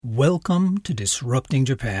Welcome to Disrupting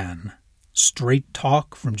Japan, straight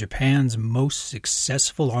talk from Japan's most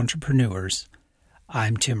successful entrepreneurs.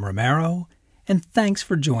 I'm Tim Romero, and thanks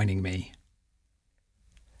for joining me.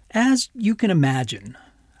 As you can imagine,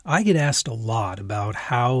 I get asked a lot about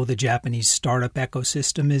how the Japanese startup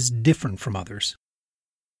ecosystem is different from others.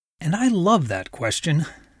 And I love that question.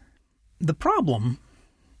 The problem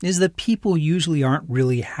is that people usually aren't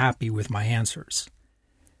really happy with my answers.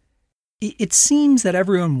 It seems that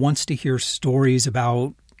everyone wants to hear stories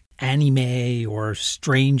about anime or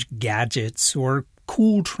strange gadgets or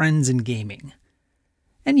cool trends in gaming.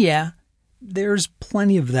 And yeah, there's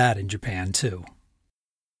plenty of that in Japan too.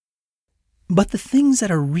 But the things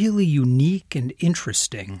that are really unique and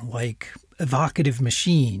interesting, like evocative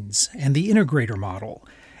machines and the integrator model,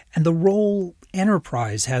 and the role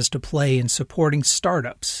enterprise has to play in supporting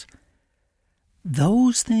startups,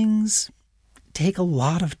 those things take a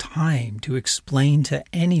lot of time to explain to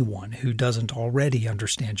anyone who doesn't already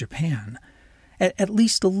understand Japan, at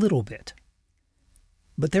least a little bit.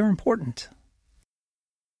 But they're important.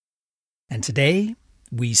 And today,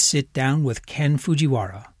 we sit down with Ken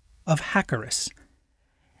Fujiwara of Hackerus,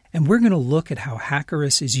 and we're going to look at how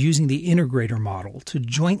Hackerus is using the integrator model to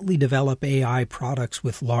jointly develop AI products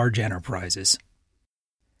with large enterprises.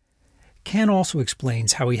 Ken also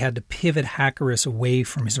explains how he had to pivot Hackerus away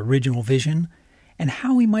from his original vision and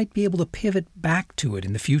how we might be able to pivot back to it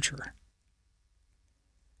in the future.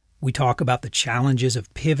 We talk about the challenges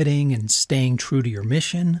of pivoting and staying true to your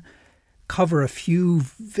mission, cover a few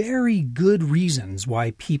very good reasons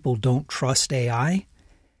why people don't trust AI,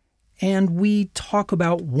 and we talk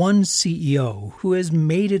about one CEO who has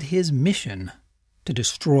made it his mission to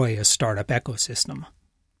destroy a startup ecosystem.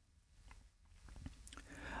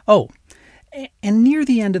 Oh, and near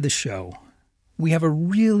the end of the show, we have a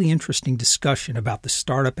really interesting discussion about the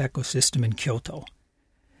startup ecosystem in Kyoto.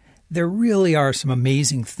 There really are some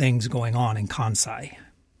amazing things going on in Kansai.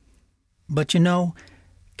 But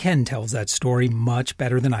Ken tells that story much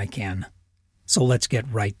better than I can. So let's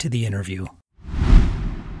get right to the interview.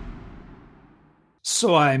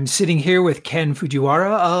 So I'm sitting here with Ken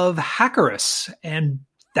Fujiwara of Hackerus, and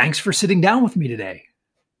thanks for sitting down with me today.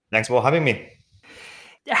 Thanks for having me.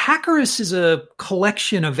 Hackerus is a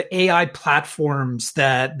collection of AI platforms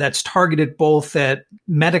that's targeted both at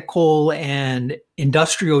medical and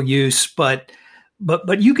industrial use, but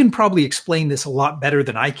you can probably explain this a lot better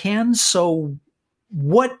than I can. So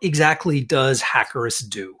what exactly does Hackerus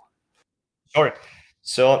do? Sure.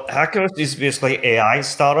 So Hackerus is basically AI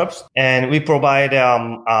startups, and we provide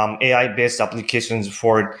AI-based applications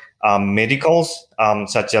for medicals,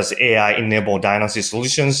 such as AI-enabled diagnostic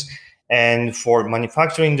solutions. And for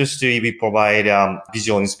manufacturing industry, we provide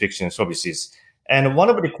visual inspection services. And one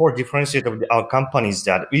of the core differentiators of our company is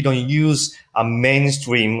that we don't use a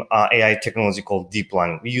mainstream AI technology called deep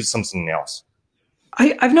learning. We use something else.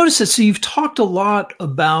 I've noticed that. So you've talked a lot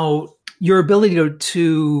about your ability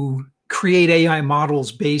to create AI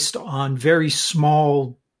models based on very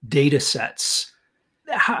small data sets.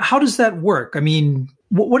 How does that work? I mean,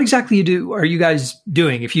 what exactly are you guys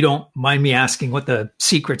doing, if you don't mind me asking what the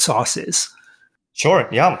secret sauce is? Sure.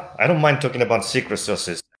 Yeah. I don't mind talking about secret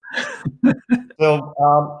sauces.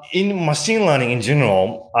 So in machine learning in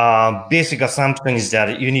general, basic assumption is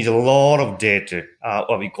that you need a lot of data,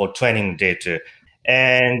 what we call training data.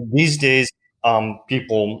 And these days,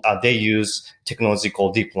 people, they use technology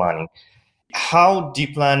called deep learning. How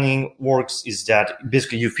deep learning works is that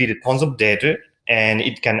basically you feed it tons of data, and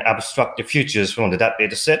it can abstract the features from that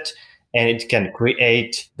data set, and it can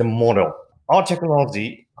create the model. Our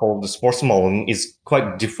technology called the sports modeling is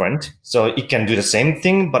quite different. So it can do the same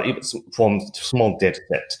thing, but it's from small data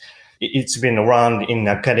set. It's been around in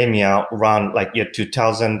academia around like year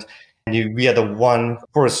 2000. And we are the one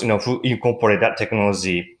first, who incorporate that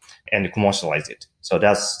technology and commercialize it. So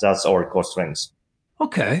that's our core strengths.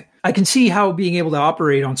 Okay. I can see how being able to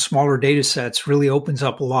operate on smaller data sets really opens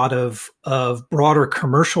up a lot of broader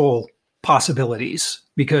commercial possibilities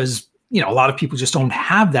because, a lot of people just don't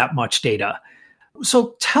have that much data.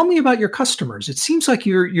 So tell me about your customers. It seems like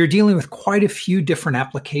you're dealing with quite a few different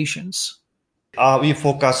applications. We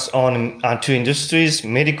focus on two industries,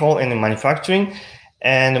 medical and manufacturing.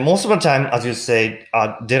 And most of the time, as you say,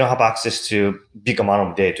 they don't have access to big amount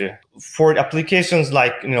of data. For applications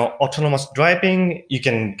like, autonomous driving, you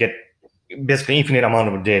can get basically infinite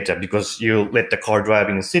amount of data because you let the car drive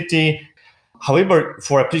in the city. However,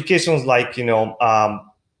 for applications like,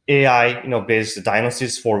 AI, based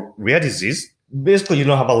diagnosis for rare disease, basically you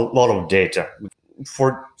don't have a lot of data.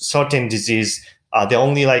 For certain disease, they're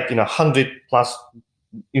only 100 plus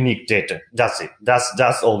unique data. That's it.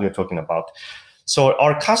 That's all we're talking about. So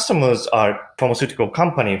our customers are pharmaceutical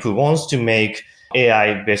company who wants to make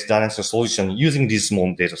AI-based diagnostic solution using this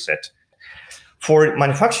small data set. For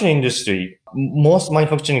manufacturing industry, most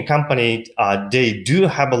manufacturing company, they do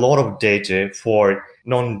have a lot of data for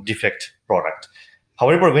non-defect product.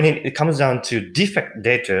 However, when it comes down to defect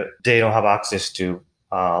data, they don't have access to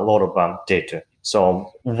a lot of data.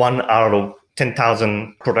 So 1 out of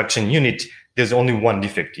 10,000 production unit, there's only one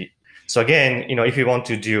defect. So again, if you want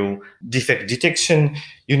to do defect detection,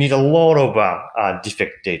 you need a lot of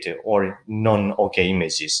defect data or non-OK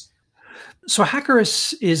images. So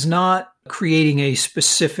Hackerus is not creating a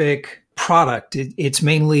specific product. It's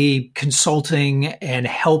mainly consulting and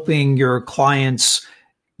helping your clients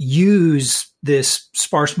use this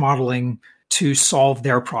sparse modeling to solve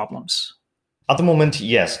their problems. At the moment,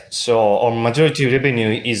 yes. So our majority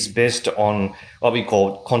revenue is based on what we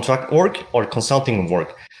call contract work or consulting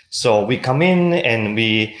work. So we come in and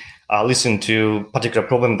we listen to particular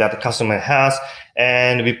problem that the customer has,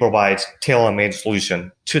 and we provide tailor-made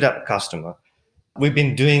solution to that customer. We've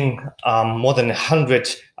been doing more than 100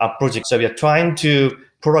 projects. So we are trying to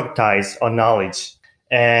productize our knowledge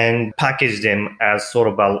and package them as sort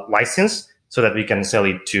of a license so that we can sell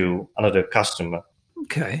it to another customer.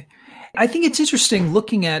 Okay. I think it's interesting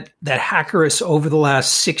looking at that Hackerus over the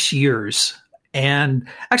last 6 years. And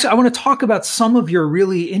actually, I want to talk about some of your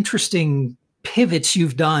really interesting pivots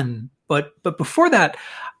you've done. But before that,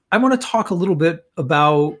 I want to talk a little bit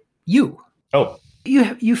about you. Oh.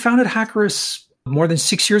 You founded Hackerus more than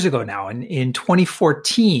 6 years ago now, in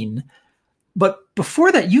 2014. But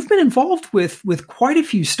before that, you've been involved with quite a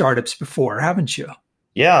few startups before, haven't you?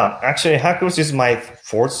 Yeah, actually, Hackerus is my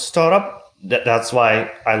fourth startup. That's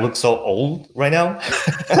why I look so old right now.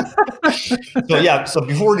 So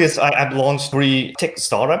before this, I've launched 3 tech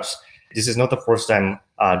startups. This is not the first time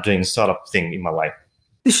doing startup thing in my life.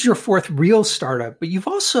 This is your fourth real startup, but you've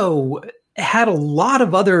also had a lot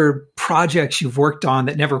of other projects you've worked on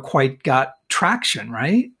that never quite got traction,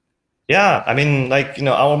 right? Yeah, I mean,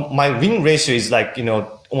 my win ratio is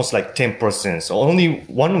almost like 10%. So only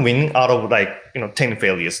one win out of 10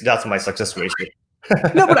 failures. That's my success ratio.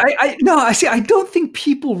 No, but I don't think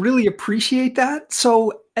people really appreciate that.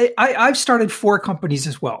 So I've started 4 companies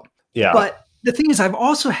as well. Yeah. But the thing is, I've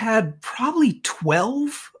also had probably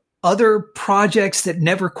 12 other projects that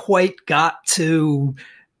never quite got to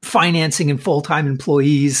financing and full-time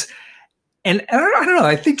employees. And I don't know,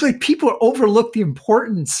 I think people overlook the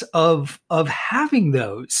importance of having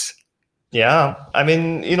those. Yeah. I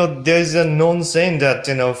mean, there's a known saying that,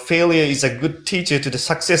 failure is a good teacher to the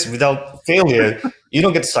success. Without failure, you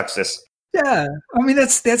don't get success. Yeah. I mean,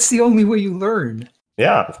 that's the only way you learn.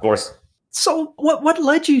 Yeah, of course. So what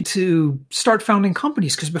led you to start founding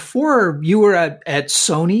companies? Because before you were at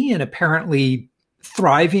Sony and apparently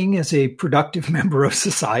thriving as a productive member of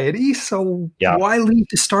society. So Why leave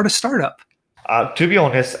to start a startup? To be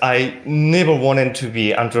honest, I never wanted to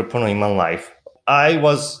be an entrepreneur in my life. I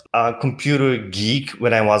was a computer geek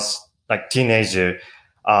when I was teenager.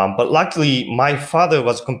 But luckily, my father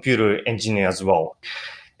was a computer engineer as well.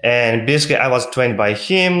 And basically, I was trained by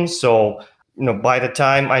him. So, by the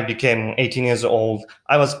time I became 18 years old,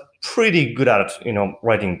 I was pretty good at,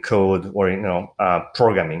 writing code or,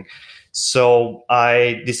 programming. So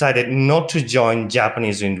I decided not to join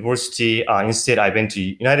Japanese university. Instead, I went to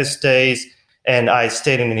United States and I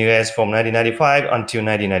stayed in the US from 1995 until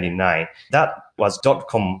 1999. That was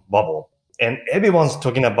 .com bubble. And everyone's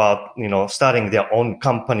talking about, starting their own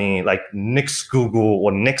company like next Google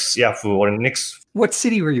or next Yahoo or next. What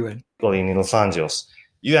city were you in? In Los Angeles.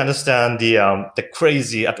 You understand the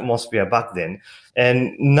crazy atmosphere back then.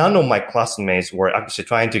 And none of my classmates were actually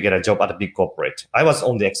trying to get a job at a big corporate. I was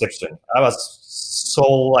on the exception. I was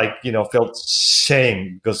so felt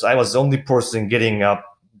shame because I was the only person getting a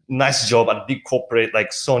nice job at a big corporate like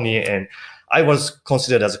Sony. And I was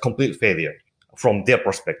considered as a complete failure from their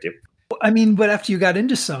perspective. I mean, but after you got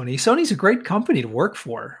into Sony's a great company to work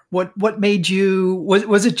for. What made you,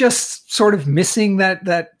 was it just sort of missing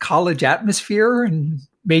that college atmosphere and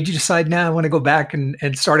made you decide, I want to go back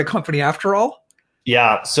and start a company after all?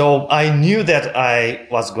 Yeah. So I knew that I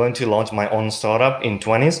was going to launch my own startup in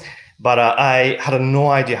 20s, but I had no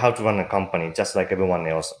idea how to run a company, just like everyone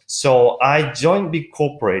else. So I joined big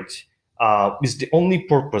corporate with the only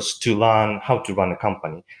purpose to learn how to run a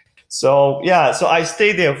company. So I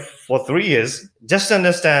stayed there for 3 years just to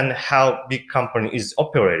understand how big company is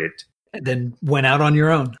operated. And then went out on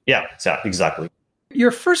your own. Yeah, exactly.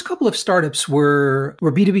 Your first couple of startups were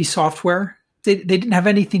B2B software. They didn't have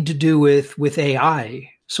anything to do with AI.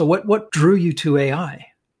 So what drew you to AI?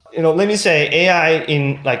 Let me say AI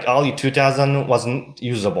in early 2000 wasn't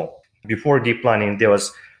usable. Before deep learning, there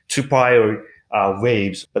was two prior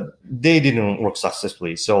waves, but they didn't work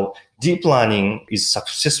successfully. So deep learning is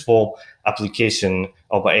successful application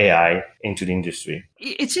of AI into the industry.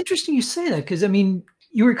 It's interesting you say that because, I mean,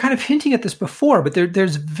 you were kind of hinting at this before, but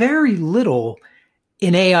there's very little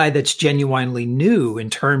in AI that's genuinely new in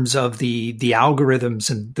terms of the algorithms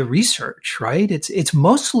and the research, right? It's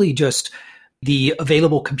mostly just the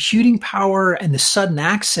available computing power and the sudden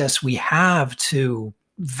access we have to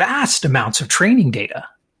vast amounts of training data.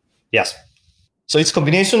 Yes. So it's a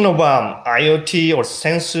combination of IoT or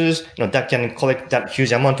sensors, that can collect that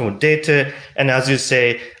huge amount of data. And as you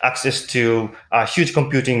say, access to huge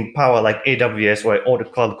computing power like AWS or all the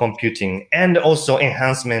cloud computing, and also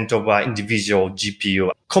enhancement of individual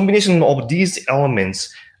GPU. Combination of these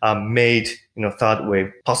elements made, third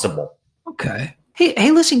wave possible. Okay.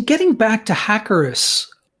 Hey, listen, getting back to Hackerus,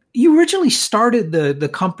 you originally started the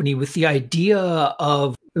company with the idea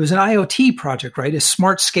of, it was an IoT project, right? A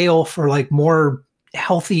smart scale for like more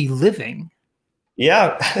healthy living.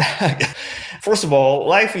 Yeah. First of all,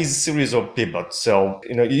 life is a series of pivots. So,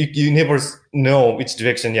 you never know which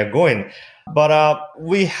direction you're going. But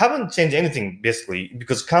we haven't changed anything basically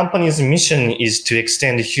because company's mission is to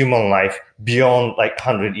extend human life beyond like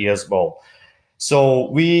 100 years old. So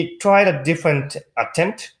we tried a different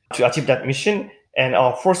attempt to achieve that mission. And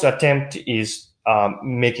our first attempt is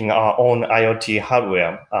making our own IoT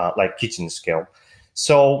hardware, like kitchen scale.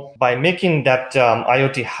 So by making that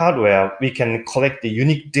IoT hardware, we can collect the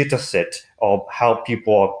unique data set of how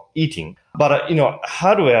people are eating. But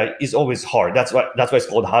hardware is always hard. That's why it's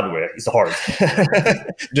called hardware. It's hard.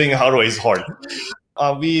 Doing hardware is hard.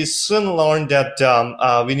 We soon learned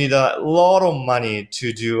that we need a lot of money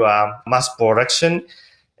to do mass production,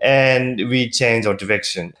 and we changed our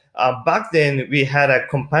direction. Back then, we had a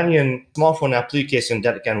companion smartphone application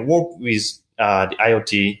that can work with the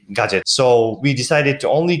IoT gadget. So we decided to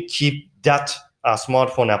only keep that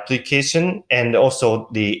smartphone application and also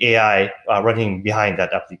the AI running behind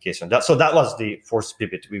that application. So that was the first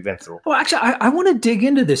pivot we went through. Well, actually, I want to dig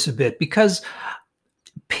into this a bit because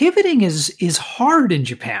pivoting is hard in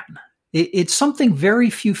Japan. It's something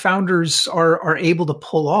very few founders are able to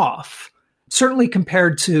pull off, certainly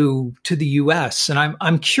compared to the US. And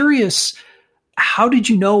I'm curious, how did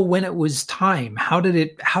you know when it was time? How did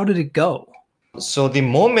it go? So the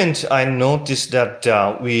moment I noticed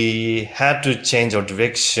that we had to change our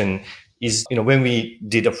direction is, when we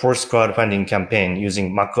did the first crowdfunding campaign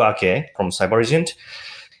using Makuake from Cyberagent,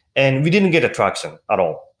 and we didn't get a traction at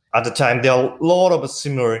all. At the time, there are a lot of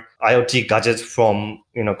similar IoT gadgets from,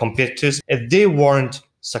 competitors, and they weren't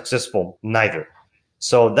successful neither.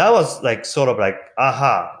 So that was like sort of like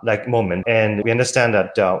aha, like moment. And we understand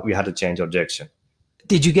that we had to change our direction.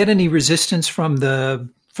 Did you get any resistance from the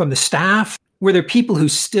staff? Were there people who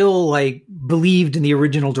still like believed in the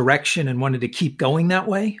original direction and wanted to keep going that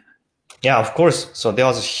way? Yeah, of course. So there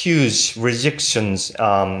was huge rejections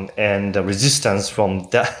and resistance from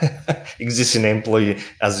the existing employee,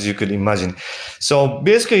 as you could imagine. So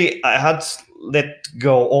basically, I had to let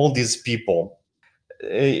go all these people.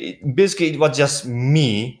 Basically, it was just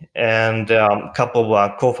me and a couple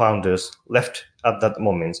of co-founders left at that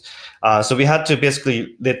moment. So we had to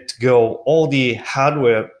basically let go all the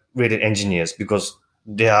hardware-related engineers because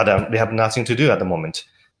they have nothing to do at the moment.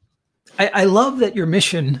 I love that your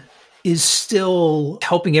mission is still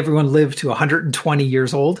helping everyone live to 120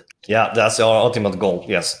 years old. Yeah, that's our ultimate goal.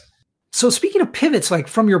 Yes. So speaking of pivots, like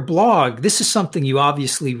from your blog, this is something you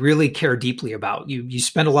obviously really care deeply about. You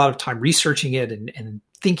spend a lot of time researching it and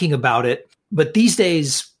thinking about it. But these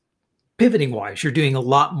days, pivoting wise, you're doing a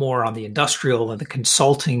lot more on the industrial and the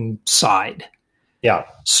consulting side. Yeah.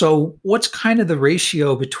 So what's kind of the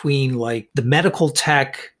ratio between like the medical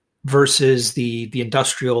tech versus the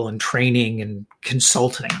industrial and training and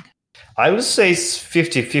consulting? I would say it's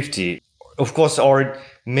 50-50. Of course, our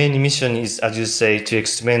main mission is, as you say, to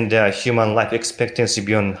extend the human life expectancy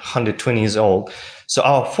beyond 120 years old. So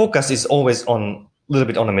our focus is always a little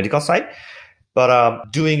bit on the medical side.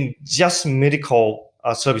 But doing just medical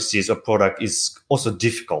services or product is also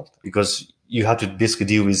difficult because you have to basically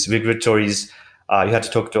deal with regulatories. You have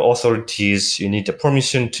to talk to authorities. You need the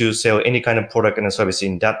permission to sell any kind of product and service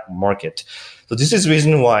in that market. So this is the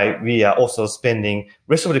reason why we are also spending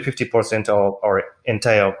rest of the 50% of our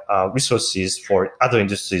entire resources for other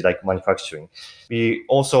industries like manufacturing. We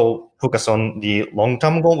also focus on the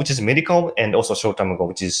long-term goal, which is medical, and also short-term goal,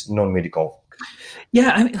 which is non-medical.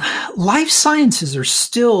 Yeah, I mean, life sciences are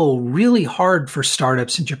still really hard for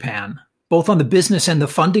startups in Japan, both on the business and the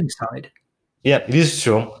funding side. Yeah, it is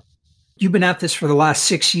true. You've been at this for the last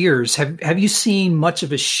 6 years. Have you seen much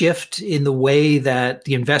of a shift in the way that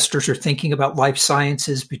the investors are thinking about life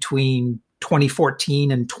sciences between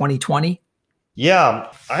 2014 and 2020?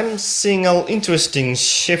 Yeah, I'm seeing an interesting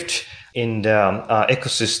shift in the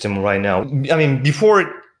ecosystem right now. I mean, before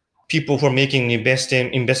people who are making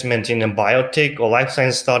investment in a biotech or life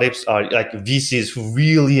science startups are like VCs who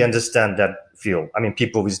really understand that field. I mean,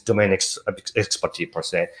 people with domain expertise per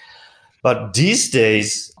se. But these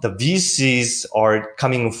days, the VCs are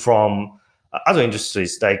coming from other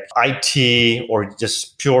industries like IT or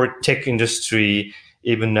just pure tech industry,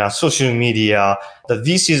 even social media. The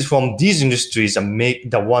VCs from these industries are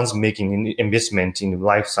the ones making investment in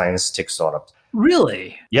life science tech startups.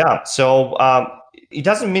 Really? Yeah. So it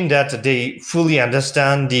doesn't mean that they fully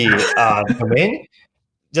understand the domain.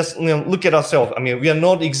 Just look at ourselves. I mean, we are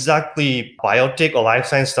not exactly biotech or life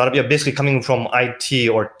science startup. We are basically coming from IT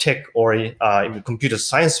or tech or computer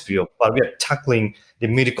science field, but we are tackling the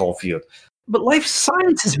medical field. But life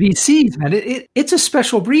sciences VCs, man, it's a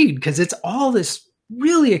special breed because it's all this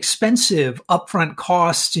really expensive upfront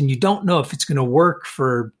costs, and you don't know if it's going to work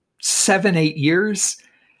for 7-8 years.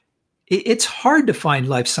 It's hard to find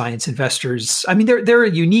life science investors. I mean, they're a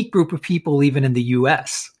unique group of people, even in the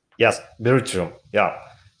US. Yes, very true. Yeah.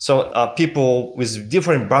 So people with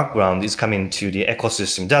different background is coming to the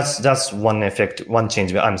ecosystem. That's one effect, one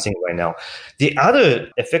change I'm seeing right now. The other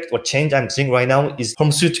effect or change I'm seeing right now is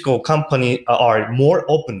pharmaceutical companies are more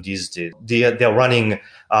open these days. They're running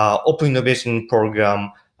open innovation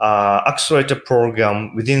program, accelerator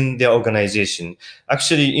program within their organization.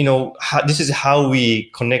 Actually, this is how we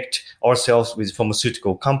connect ourselves with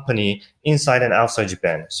pharmaceutical company inside and outside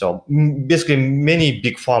Japan. So basically, many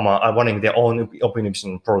big pharma are running their own open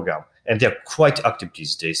innovation program, and they're quite active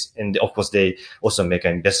these days. And of course, they also make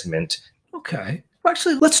an investment. Okay. Well,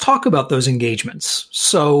 actually, let's talk about those engagements.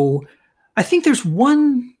 So I think there's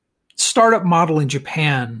one startup model in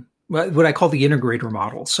Japan, what I call the integrator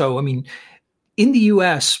model. So, I mean, in the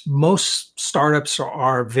US, most startups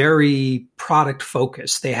are very product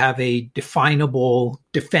focused. They have a definable,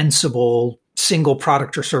 defensible, single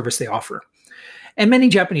product or service they offer. And many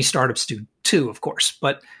Japanese startups do too, of course.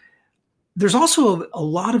 But there's also a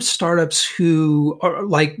lot of startups who are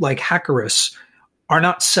like Hackerus are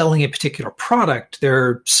not selling a particular product.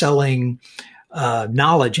 They're selling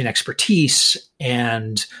knowledge and expertise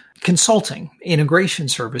and consulting, integration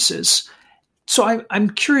services. So I'm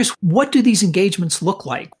curious, what do these engagements look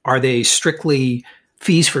like? Are they strictly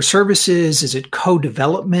fees for services? Is it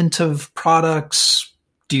co-development of products?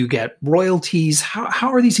 Do you get royalties?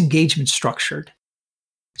 How are these engagements structured?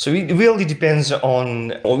 So it really depends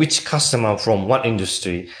on which customer from what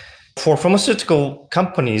industry. For pharmaceutical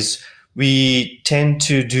companies, we tend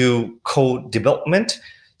to do co-development.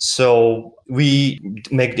 So we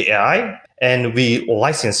make the AI and we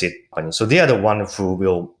license it. So they are the one who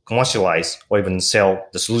will commercialize or even sell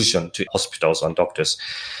the solution to hospitals and doctors.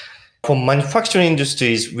 For manufacturing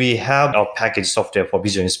industries, we have our package software for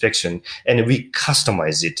visual inspection, and we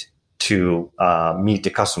customize it to meet the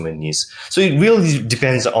customer needs. So it really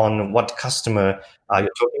depends on what customer you're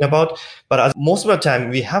talking about. But most of the time,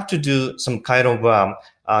 we have to do some kind of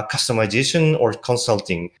customization or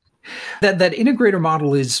consulting. That integrator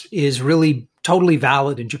model is really totally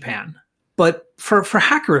valid in Japan. But for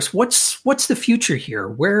Hackerus, what's the future here?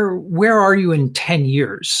 Where are you in 10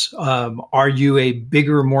 years? Are you a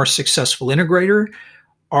bigger, more successful integrator?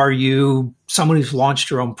 Are you someone who's launched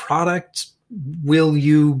your own product? Will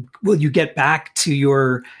you get back to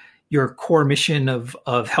your core mission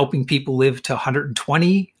of helping people live to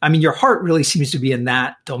 120? I mean, your heart really seems to be in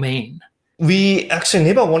that domain. We actually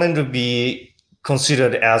never wanted to be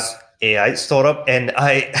considered as AI startup, and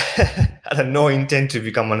I had no intent to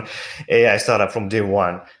become an AI startup from day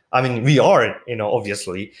one. I mean, we are,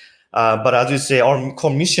 obviously, but as you say, our core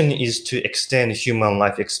mission is to extend human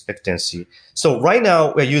life expectancy. So right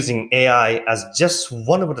now, we're using AI as just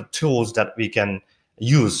one of the tools that we can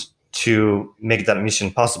use to make that mission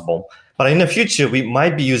possible. But in the future, we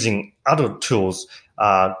might be using other tools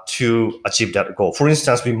to achieve that goal. For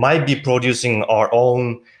instance, we might be producing our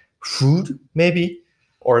own food, maybe,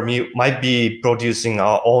 or we might be producing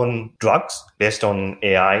our own drugs based on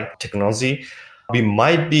AI technology. We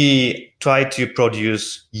might be trying to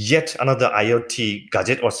produce yet another IoT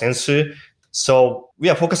gadget or sensor. So we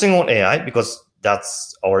are focusing on AI because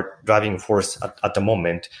that's our driving force at the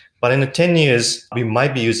moment. But in 10 years, we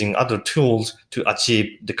might be using other tools to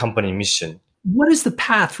achieve the company mission. What is the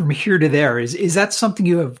path from here to there? Is that something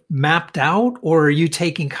you have mapped out, or are you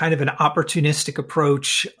taking kind of an opportunistic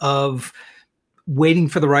approach of waiting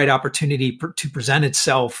for the right opportunity to present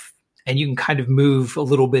itself and you can kind of move a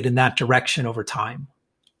little bit in that direction over time.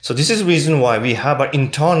 So this is the reason why we have an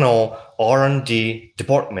internal R&D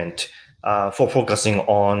department for focusing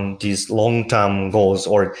on these long-term goals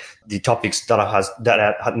or the topics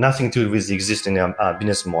that had nothing to do with the existing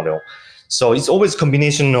business model. So it's always a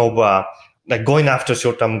combination of like going after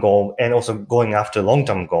short-term goal and also going after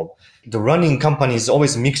long-term goal. The running company is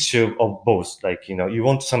always a mixture of both. Like, you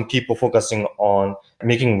want some people focusing on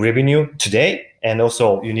making revenue today, and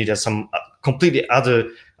also you need some completely other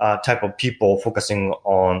type of people focusing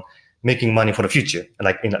on making money for the future,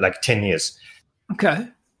 like in 10 years. Okay.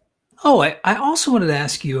 Oh, I also wanted to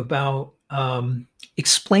ask you about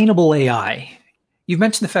explainable AI. You've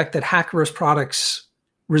mentioned the fact that Hackeros products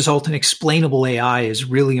result in explainable AI is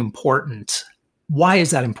really important. Why is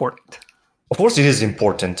that important? Of course, it is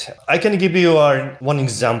important. I can give you one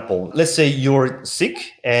example. Let's say you're sick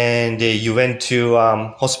and you went to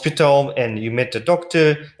hospital and you met the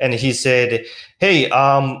doctor and he said, hey,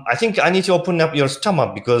 I think I need to open up your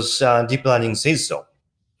stomach because deep learning says so.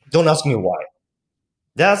 Don't ask me why.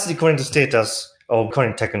 That's the current status of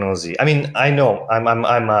current technology. I mean, I know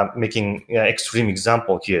I'm making extreme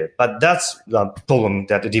example here, but that's the problem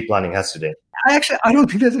that the deep learning has today. I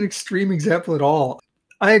don't think that's an extreme example at all.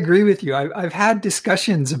 I agree with you. I've had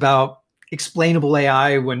discussions about explainable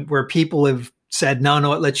AI where people have said,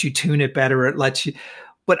 no, it lets you tune it better. It lets you,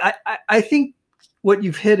 but I think what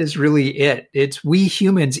you've hit is really it. It's we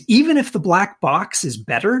humans, even if the black box is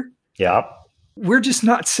better. Yeah. We're just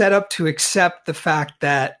not set up to accept the fact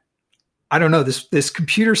that, I don't know, this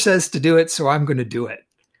computer says to do it, so I'm going to do it.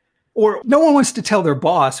 Or no one wants to tell their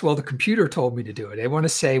boss, well, the computer told me to do it. They want to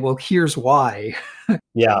say, well, here's why.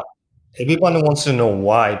 Yeah. Everyone wants to know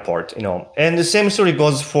why part, And the same story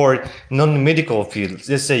goes for non-medical fields.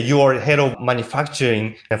 Let's say you are head of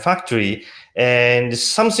manufacturing a factory and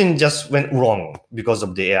something just went wrong because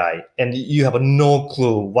of the AI and you have no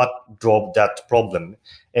clue what drove that problem.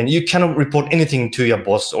 And you cannot report anything to your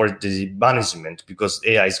boss or the management because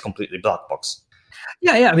AI is completely black box.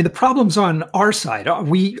 Yeah. I mean, the problem's on our side.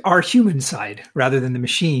 Our human side rather than the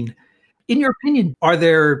machine. In your opinion, are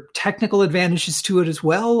there technical advantages to it as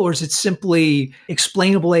well? Or is it simply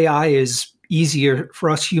explainable AI is easier for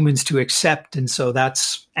us humans to accept? And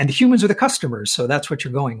the humans are the customers. So that's what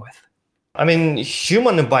you're going with. I mean,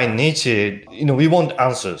 human by nature, we want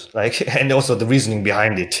answers, and also the reasoning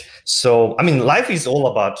behind it. So, I mean, life is all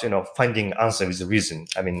about, finding answer with a reason.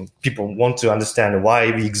 I mean, people want to understand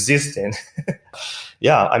why we exist. And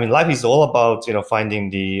yeah, I mean, life is all about,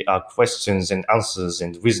 finding the questions and answers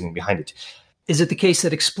and reasoning behind it. Is it the case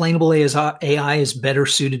that explainable AI is better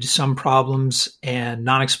suited to some problems and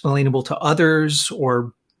non-explainable to others?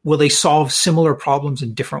 Or will they solve similar problems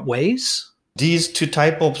in different ways? These two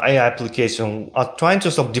type of AI applications are trying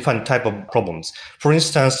to solve different type of problems. For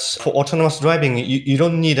instance, for autonomous driving, you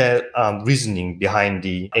don't need a reasoning behind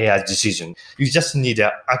the AI decision. You just need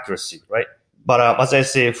accuracy, right? But as I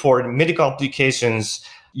say, for medical applications,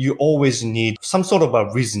 you always need some sort of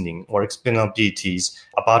a reasoning or explainabilities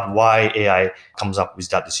about why AI comes up with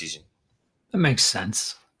that decision. That makes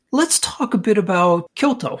sense. Let's talk a bit about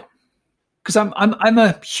Kyoto, because I'm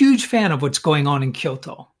a huge fan of what's going on in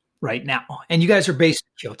Kyoto right now. And you guys are based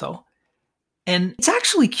in Kyoto. And it's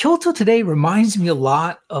actually Kyoto today reminds me a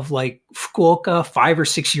lot of like Fukuoka 5 or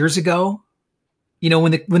 6 years ago.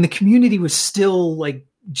 When the community was still like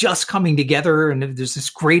just coming together and there's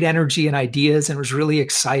this great energy and ideas and it was really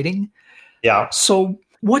exciting. Yeah. So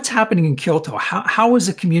what's happening in Kyoto? How is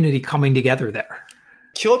the community coming together there?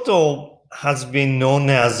 Kyoto has been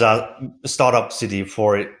known as a startup city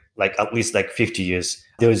for like at least like 50 years.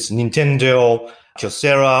 There's Nintendo,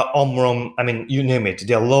 Kyocera, Omron, I mean, you name it.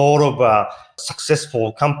 There are a lot of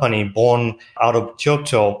successful company born out of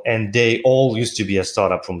Kyoto, and they all used to be a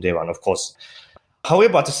startup from day one, of course.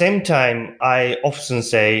 However, at the same time, I often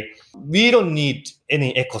say we don't need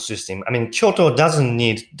any ecosystem. I mean, Kyoto doesn't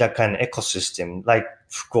need that kind of ecosystem like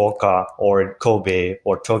Fukuoka or Kobe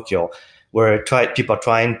or Tokyo, where people are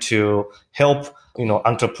trying to help,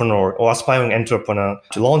 entrepreneur or aspiring entrepreneur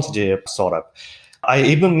to launch their startup. I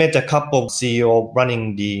even met a couple of CEO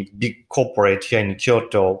running the big corporate here in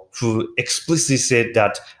Kyoto who explicitly said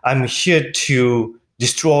that I'm here to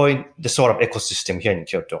destroy the startup ecosystem here in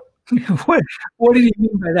Kyoto. What do you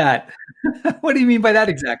mean by that? What do you mean by that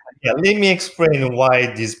exactly? Yeah, let me explain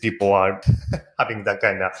why these people are having that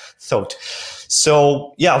kind of thought.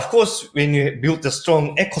 So, yeah, of course, when you build a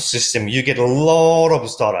strong ecosystem, you get a lot of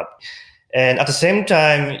startup. And at the same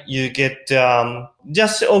time, you get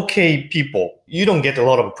just okay people. You don't get a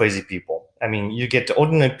lot of crazy people. I mean, you get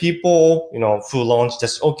ordinary people, who launch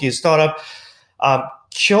just okay startup.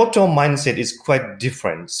 Kyoto mindset is quite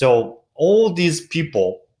different. So all these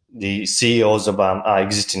people, the CEOs of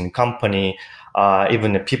existing company,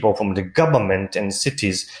 even the people from the government and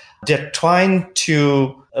cities, they're trying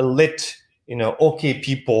to let okay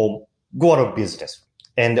people go out of business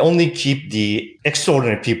and only keep the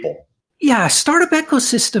extraordinary people. Yeah, startup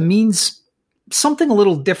ecosystem means something a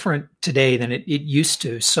little different today than it used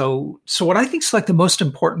to. So what I think is like the most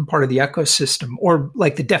important part of the ecosystem, or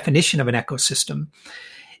like the definition of an ecosystem,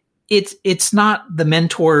 it's not the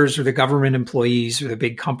mentors or the government employees or the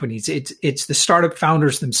big companies. It's the startup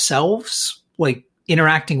founders themselves, like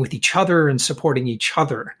interacting with each other and supporting each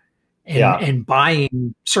other, and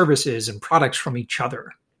buying services and products from each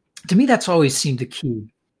other. To me, that's always seemed the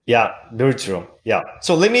key. Yeah, very true. Yeah.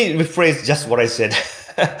 So let me rephrase just what I said.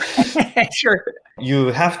 Sure. You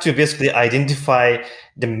have to basically identify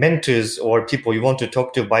the mentors or people you want to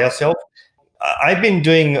talk to by yourself. I've been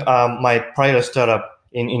doing my prior startup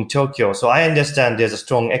in Tokyo, so I understand there's a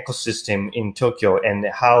strong ecosystem in Tokyo and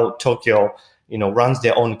how Tokyo runs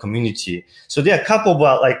their own community. So there are a couple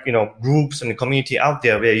of groups and community out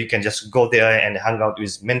there where you can just go there and hang out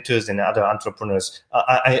with mentors and other entrepreneurs.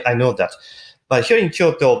 I know that. But here in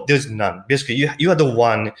Kyoto, there's none. Basically, you are the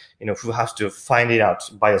one who has to find it out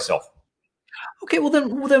by yourself. Okay, well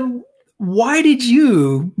then, why did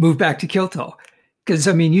you move back to Kyoto? Because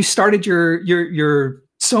I mean, you started your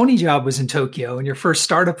Sony job was in Tokyo, and your first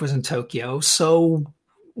startup was in Tokyo. So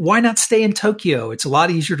why not stay in Tokyo? It's a lot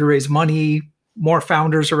easier to raise money, more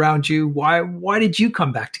founders around you. Why did you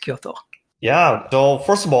come back to Kyoto? Yeah. So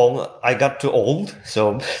first of all, I got too old.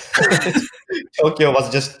 So Tokyo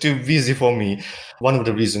was just too busy for me. One of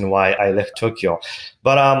the reasons why I left Tokyo.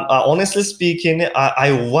 But honestly speaking,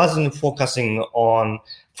 I wasn't focusing on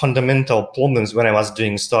fundamental problems when I was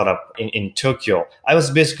doing startup in Tokyo. I was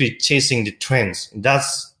basically chasing the trends.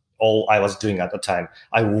 That's all I was doing at the time.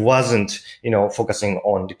 I wasn't, focusing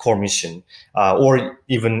on the core mission or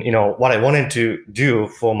even, what I wanted to do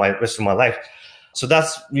for my rest of my life. So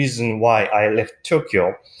that's the reason why I left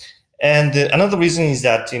Tokyo. And another reason is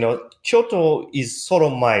that, Kyoto is sort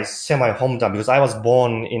of my semi-hometown because I was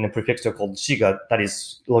born in a prefecture called Shiga that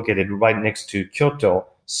is located right next to Kyoto.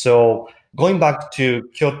 So going back to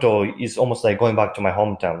Kyoto is almost like going back to my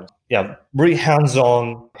hometown. Yeah, very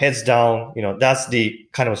hands-on, heads down. That's the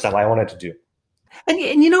kind of stuff I wanted to do. And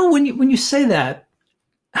when you say that,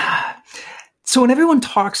 so when everyone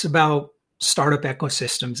talks about startup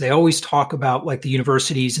ecosystems, they always talk about like the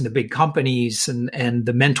universities and the big companies and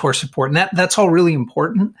the mentor support, and that's all really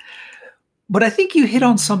important. But I think you hit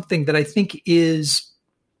on something that I think is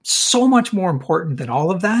so much more important than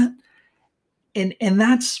all of that, and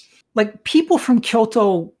that's like people from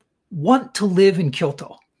Kyoto want to live in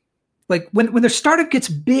Kyoto. Like when their startup gets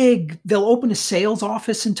big, they'll open a sales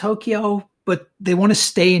office in Tokyo, but they want to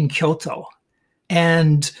stay in Kyoto.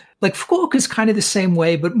 And like Fukuoka is kind of the same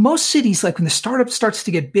way, but most cities, like when the startup starts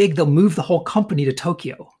to get big, they'll move the whole company to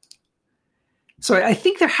Tokyo. So I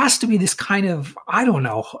think there has to be this kind of, I don't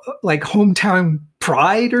know, like hometown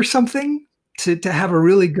pride or something to have a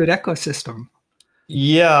really good ecosystem.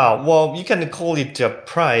 Yeah, well, you can call it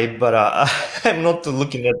pride, but I'm not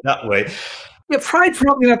looking at it that way. Yeah, pride's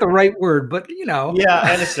probably not the right word, but Yeah,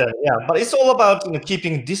 I understand. Yeah, but it's all about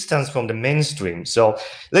keeping distance from the mainstream. So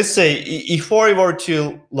let's say if I were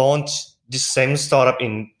to launch this same startup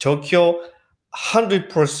in Tokyo,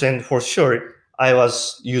 100% for sure, I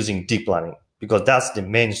was using deep learning because that's the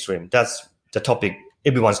mainstream. That's the topic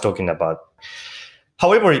everyone's talking about.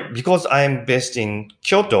 However, because I'm based in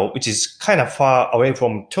Kyoto, which is kind of far away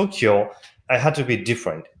from Tokyo, I had to be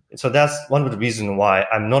different. So that's one of the reasons why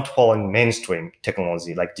I'm not following mainstream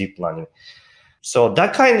technology like deep learning. So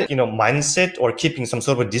that kind of mindset or keeping some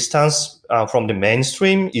sort of a distance from the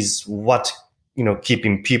mainstream is what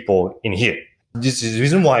keeping people in here. This is the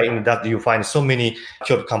reason why that you find so many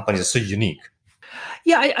Kyoto companies are so unique.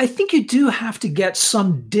 Yeah, I think you do have to get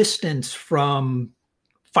some distance from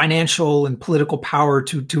financial and political power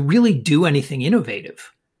to really do anything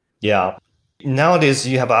innovative. Yeah. Nowadays,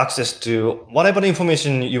 you have access to whatever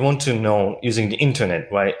information you want to know using the internet,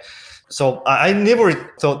 right? So I never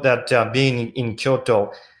thought that being in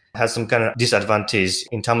Kyoto has some kind of disadvantage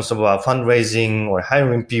in terms of fundraising or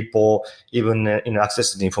hiring people, even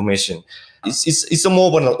access to the information. It's a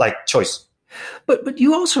more of a like choice. But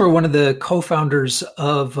you also are one of the co-founders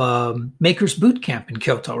of Makers Bootcamp in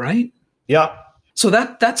Kyoto, right? Yeah. So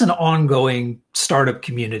that's an ongoing startup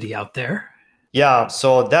community out there. Yeah,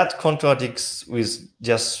 so that contradicts with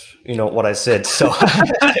just what I said. So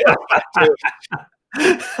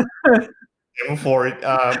for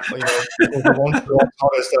people who want to launch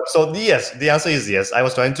other stuff. So yes, the answer is yes. I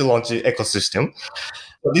was trying to launch an ecosystem.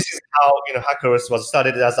 So this is how Hackers was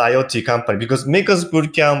started as IoT company, because Makers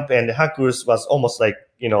Bootcamp and Hackers was almost like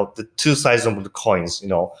the two sides of the coins.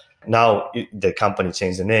 Now the company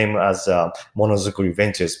changed the name as Monozukuri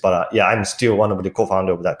Ventures, but I'm still one of the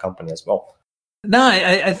co-founder of that company as well. No,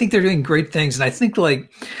 I think they're doing great things, and I think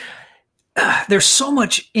there's so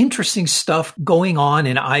much interesting stuff going on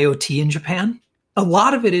in IoT in Japan. A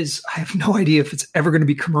lot of it is, I have no idea if it's ever going to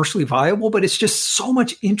be commercially viable, but it's just so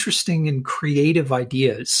much interesting and creative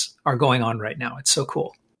ideas are going on right now. It's so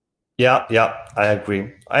cool. Yeah, I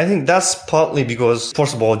agree. I think that's partly because,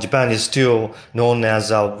 first of all, Japan is still known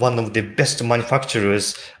as one of the best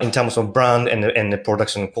manufacturers in terms of brand and the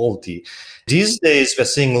production quality. These days, we're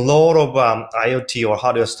seeing a lot of IoT or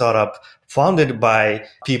hardware startup founded by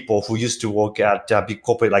people who used to work at big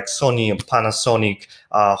corporate like Sony, Panasonic,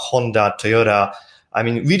 Honda, Toyota. I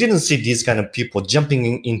mean, we didn't see these kind of people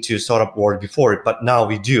jumping into startup world before, but now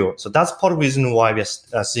we do. So that's part of the reason why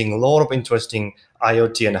we're seeing a lot of interesting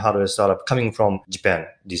IoT and hardware startup coming from Japan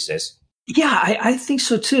these days. Yeah, I think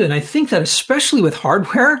so too. And I think that especially with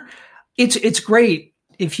hardware, it's great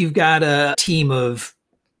if you've got a team of,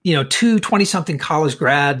 20-something college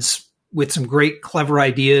grads with some great, clever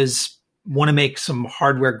ideas, want to make some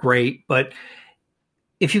hardware great. But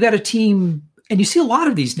if you've got a team, and you see a lot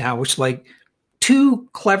of these now, which like two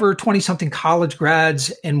clever 20-something college grads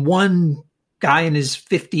and one guy in his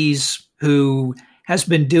 50s who has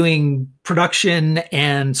been doing production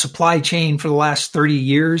and supply chain for the last 30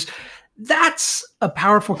 years, that's a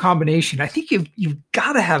powerful combination. I think you've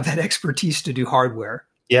got to have that expertise to do hardware.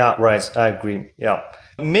 Yeah, right. I agree. Yeah.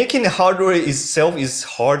 Making hardware itself is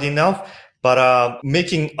hard enough, but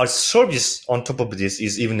making a service on top of this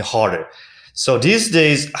is even harder. So these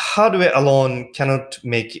days, hardware alone cannot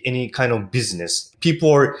make any kind of business.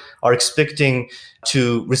 People are expecting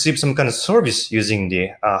to receive some kind of service using the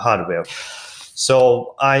hardware.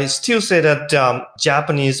 So I still say that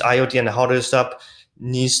Japanese IoT and hardware stuff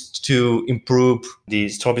needs to improve the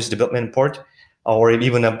service development part, or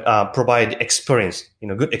even provide experience,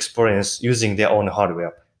 good experience using their own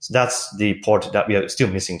hardware. So that's the part that we are still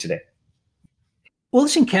missing today. Well,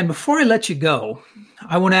 listen, Ken, before I let you go,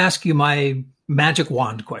 I want to ask you my magic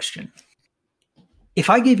wand question. If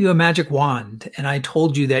I gave you a magic wand and I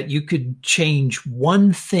told you that you could change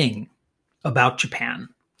one thing about Japan,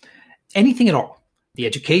 anything at all, the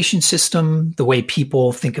education system, the way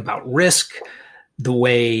people think about risk, the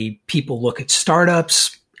way people look at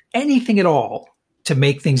startups, anything at all to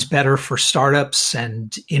make things better for startups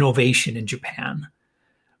and innovation in Japan,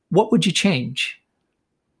 what would you change?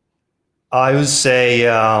 I would say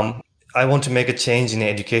I want to make a change in the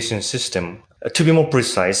education system. To be more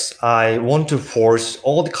precise, I want to force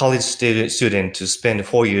all the college students to spend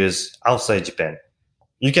 4 years outside Japan.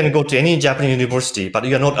 You can go to any Japanese university, but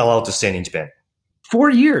you are not allowed to stay in Japan.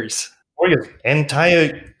 4 years? 4 years.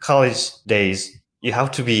 Entire college days, you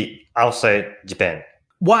have to be outside Japan.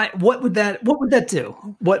 Why? What would that do?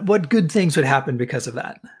 What good things would happen because of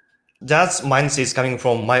that? That's mindset is coming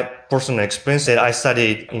from my personal experience that I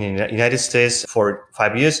studied in the United States for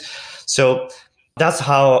 5 years. So that's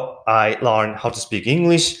how I learned how to speak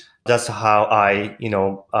English. That's how I,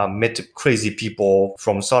 met crazy people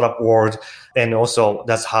from startup world. And also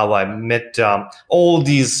that's how I met all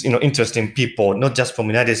these, interesting people, not just from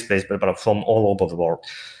the United States, but from all over the world.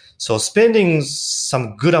 So spending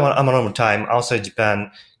some good amount of time outside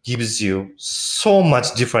Japan gives you so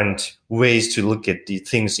much different ways to look at the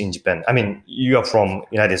things in Japan. I mean, you are from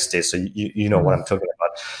United States, so you know what I'm talking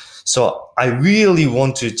about. So I really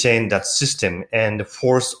want to change that system and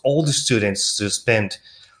force all the students to spend,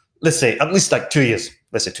 let's say, at least like 2 years.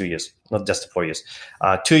 Let's say 2 years, not just 4 years.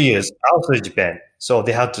 2 years outside Japan. So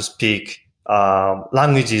they have to speak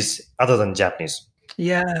languages other than Japanese.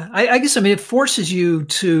 Yeah, I guess, it forces you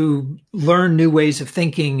to learn new ways of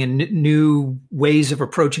thinking and new ways of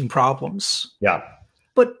approaching problems. Yeah.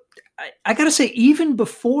 But I got to say, even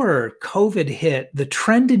before COVID hit, the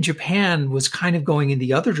trend in Japan was kind of going in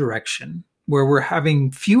the other direction, where we're having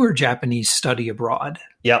fewer Japanese study abroad.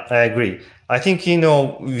 Yeah, I agree. I think,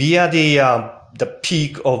 we are the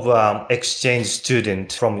peak of exchange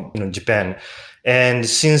student from Japan. And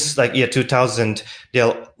since year 2000, there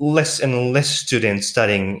are less and less students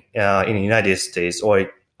studying in the United States or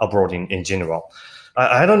abroad in general.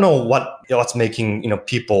 I don't know what's making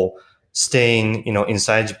people staying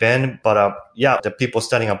inside Japan, but the people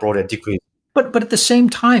studying abroad are decreasing. But at the same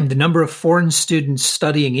time, the number of foreign students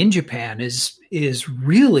studying in Japan is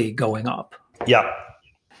really going up. Yeah.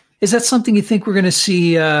 Is that something you think we're going to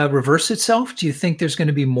see reverse itself? Do you think there's going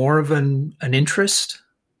to be more of an interest?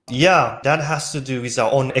 Yeah, that has to do with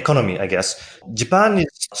our own economy, I guess. Japan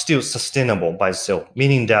is still sustainable by itself,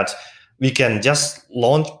 meaning that we can just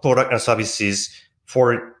launch product and services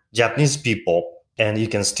for Japanese people and you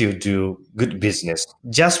can still do good business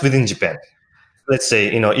just within Japan. Let's say,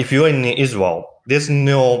 if you're in Israel, there's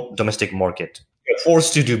no domestic market. You're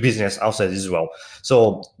forced to do business outside Israel.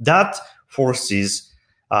 So that forces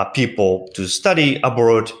people to study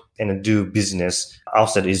abroad and do business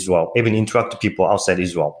outside Israel, even interact with people outside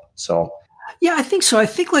Israel. So, yeah, I think so. I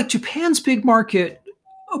think like Japan's big market,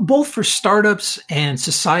 both for startups and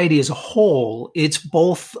society as a whole, it's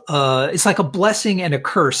both, it's like a blessing and a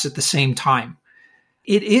curse at the same time.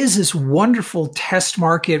 It is this wonderful test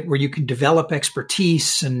market where you can develop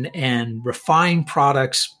expertise and refine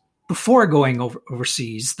products before going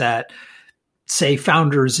overseas that, say,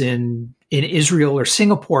 founders in Israel or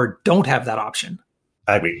Singapore don't have that option.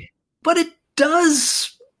 I agree. But it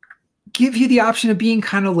does give you the option of being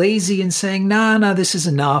kind of lazy and saying, nah, this is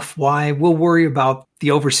enough. Why? We'll worry about the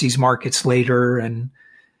overseas markets later. And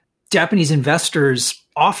Japanese investors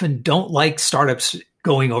often don't like startups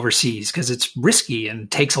going overseas because it's risky and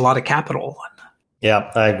takes a lot of capital.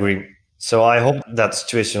 Yeah, I agree. So I hope that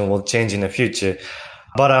situation will change in the future.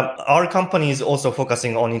 But our company is also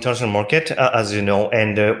focusing on international market, as you know,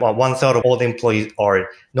 and 1/3 of all the employees are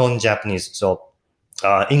non-Japanese. So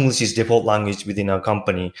English is default language within our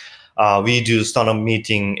company. We do startup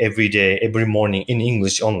meeting every day, every morning in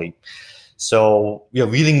English only. So we are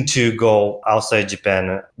willing to go outside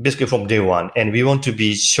Japan basically from day one. And we want to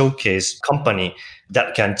be showcase company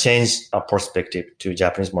that can change our perspective to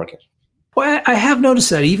Japanese market. Well, I have noticed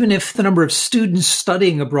that even if the number of students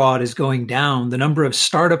studying abroad is going down, the number of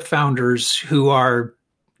startup founders who are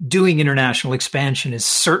doing international expansion is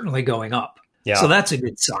certainly going up. Yeah. So that's a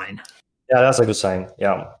good sign. Yeah, that's a good sign.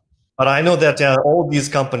 Yeah. But I know that all these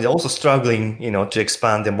companies are also struggling, to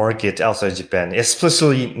expand the market outside Japan,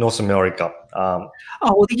 especially North America.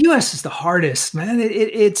 Well, the U.S. is the hardest, man.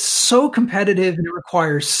 It's so competitive and it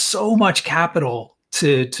requires so much capital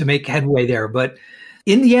to make headway there. But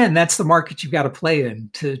in the end, that's the market you've got to play in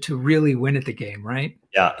to really win at the game, right?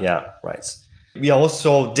 Yeah, right. We are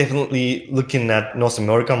also definitely looking at North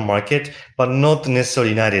American market, but not necessarily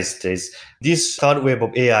United States. This third wave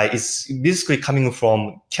of AI is basically coming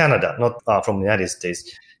from Canada, not from the United States.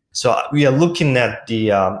 So we are looking at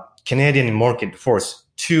the Canadian market first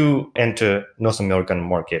to enter North American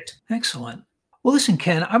market. Excellent. Well, listen,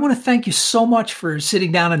 Ken, I want to thank you so much for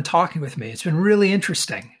sitting down and talking with me. It's been really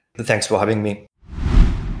interesting. Thanks for having me.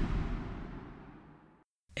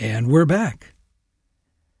 And we're back.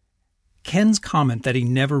 Ken's comment that he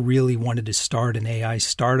never really wanted to start an AI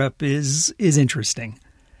startup is interesting.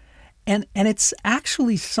 And it's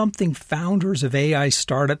actually something founders of AI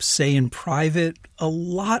startups say in private a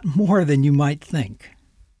lot more than you might think.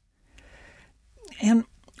 And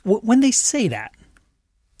when they say that,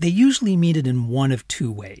 they usually mean it in one of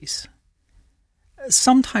two ways.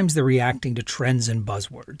 Sometimes they're reacting to trends and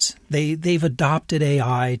buzzwords. They've adopted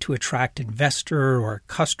AI to attract investor or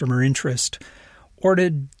customer interest, or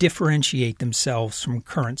to differentiate themselves from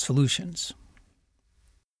current solutions.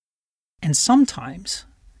 And sometimes,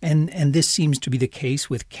 and this seems to be the case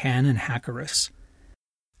with Ken and Hackerus,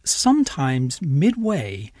 sometimes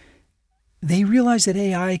midway, they realize that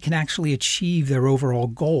AI can actually achieve their overall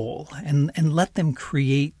goal and let them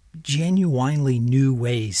create genuinely new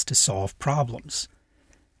ways to solve problems.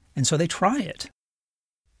 And so they try it.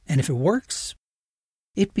 And if it works,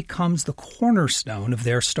 it becomes the cornerstone of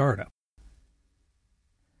their startup.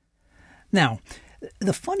 Now,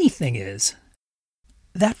 the funny thing is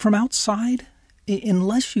that from outside,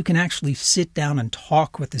 unless you can actually sit down and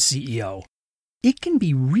talk with the CEO, it can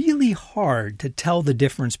be really hard to tell the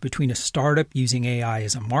difference between a startup using AI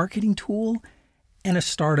as a marketing tool and a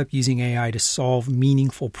startup using AI to solve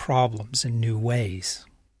meaningful problems in new ways.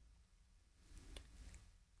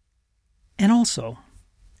 And also,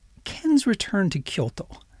 Ken's return to Kyoto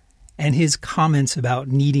and his comments about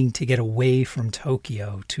needing to get away from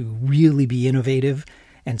Tokyo to really be innovative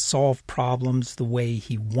and solve problems the way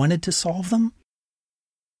he wanted to solve them,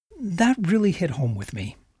 that really hit home with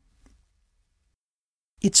me.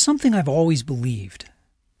 It's something I've always believed,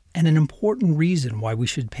 and an important reason why we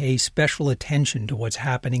should pay special attention to what's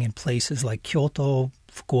happening in places like Kyoto,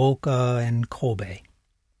 Fukuoka, and Kobe.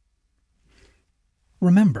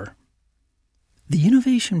 Remember, the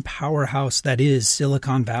innovation powerhouse that is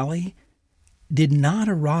Silicon Valley did not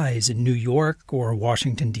arise in New York or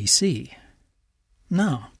Washington, D.C.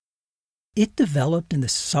 No. It developed in the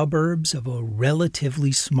suburbs of a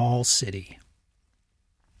relatively small city.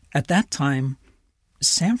 At that time,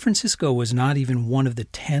 San Francisco was not even one of the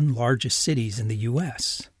 10 largest cities in the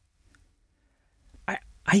U.S.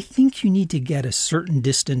 I think you need to get a certain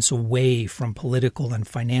distance away from political and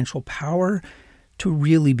financial power to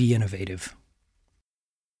really be innovative.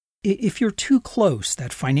 If you're too close,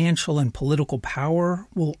 that financial and political power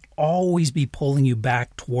will always be pulling you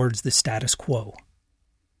back towards the status quo.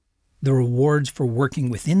 The rewards for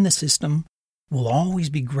working within the system will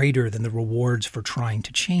always be greater than the rewards for trying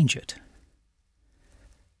to change it.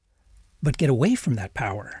 But get away from that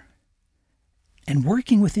power, and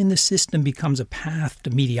working within the system becomes a path to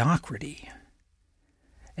mediocrity.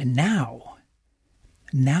 And now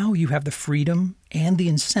you have the freedom and the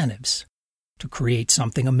incentives to create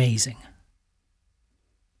something amazing.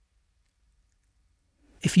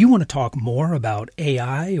 If you want to talk more about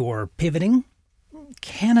AI or pivoting,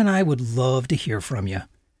 Ken and I would love to hear from you.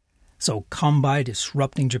 So come by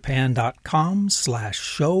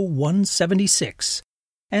disruptingjapan.com/show176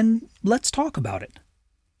 and let's talk about it.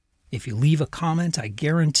 If you leave a comment, I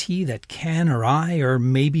guarantee that Ken or I, or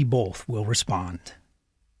maybe both, will respond.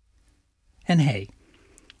 And hey,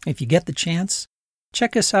 if you get the chance,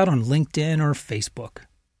 check us out on LinkedIn or Facebook.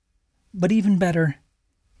 But even better,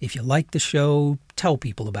 if you like the show, tell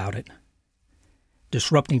people about it.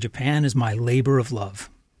 Disrupting Japan is my labor of love.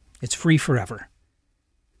 It's free forever.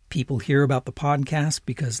 People hear about the podcast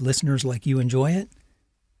because listeners like you enjoy it,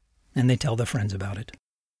 and they tell their friends about it.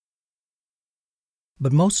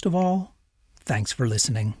 But most of all, thanks for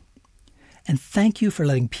listening. And thank you for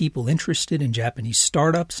letting people interested in Japanese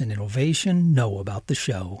startups and innovation know about the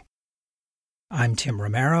show. I'm Tim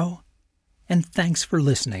Romero, and thanks for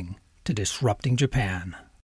listening to Disrupting Japan.